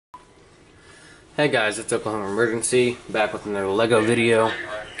Hey guys, it's Oklahoma Emergency, back with another LEGO video.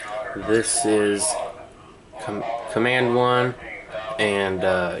 This is Command 1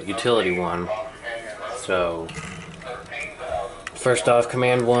 and Utility 1. So, first off,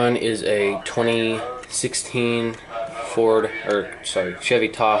 Command 1 is a 2016 Chevy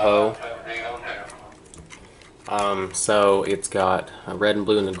Tahoe. So it's got a red and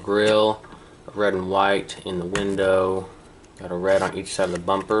blue in the grill, a red and white in the window, got a red on each side of the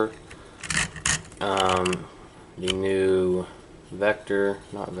bumper. The new that kind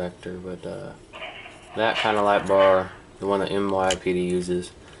of light bar, the one that NYPD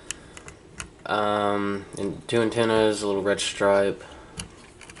uses. And two antennas, a little red stripe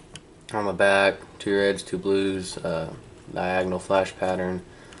on the back, two reds, two blues, diagonal flash pattern,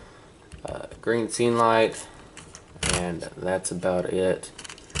 green scene light, and that's about it.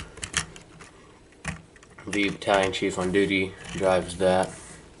 The battalion chief on duty drives that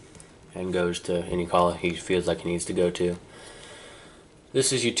and goes to any call he feels like he needs to go to.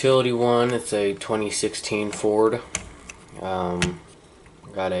 This is Utility 1. It's a 2016 Ford.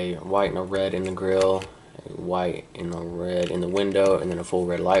 Got a white and a red in the grill, a white and a red in the window, and then a full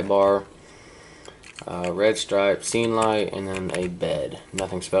red light bar. Red stripe, scene light, and then a bed.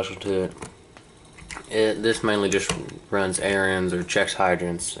 Nothing special to it. This mainly just runs errands or checks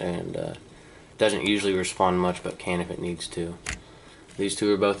hydrants, and doesn't usually respond much, but can if it needs to. These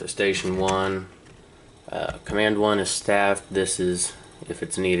two are both at Station 1. Command 1 is staffed. This is, if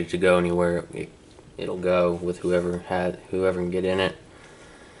it's needed to go anywhere, it'll go with whoever can get in it.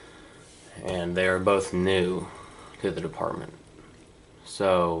 And they are both new to the department.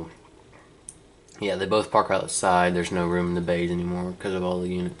 So, yeah, they both park outside. There's no room in the bays anymore because of all the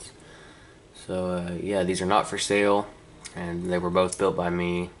units. So, yeah, these are not for sale, and they were both built by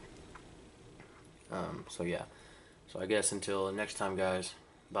me. So, yeah. So I guess until next time, guys,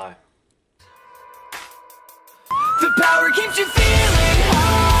 bye. The power keeps you feeling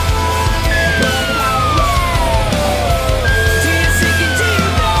high.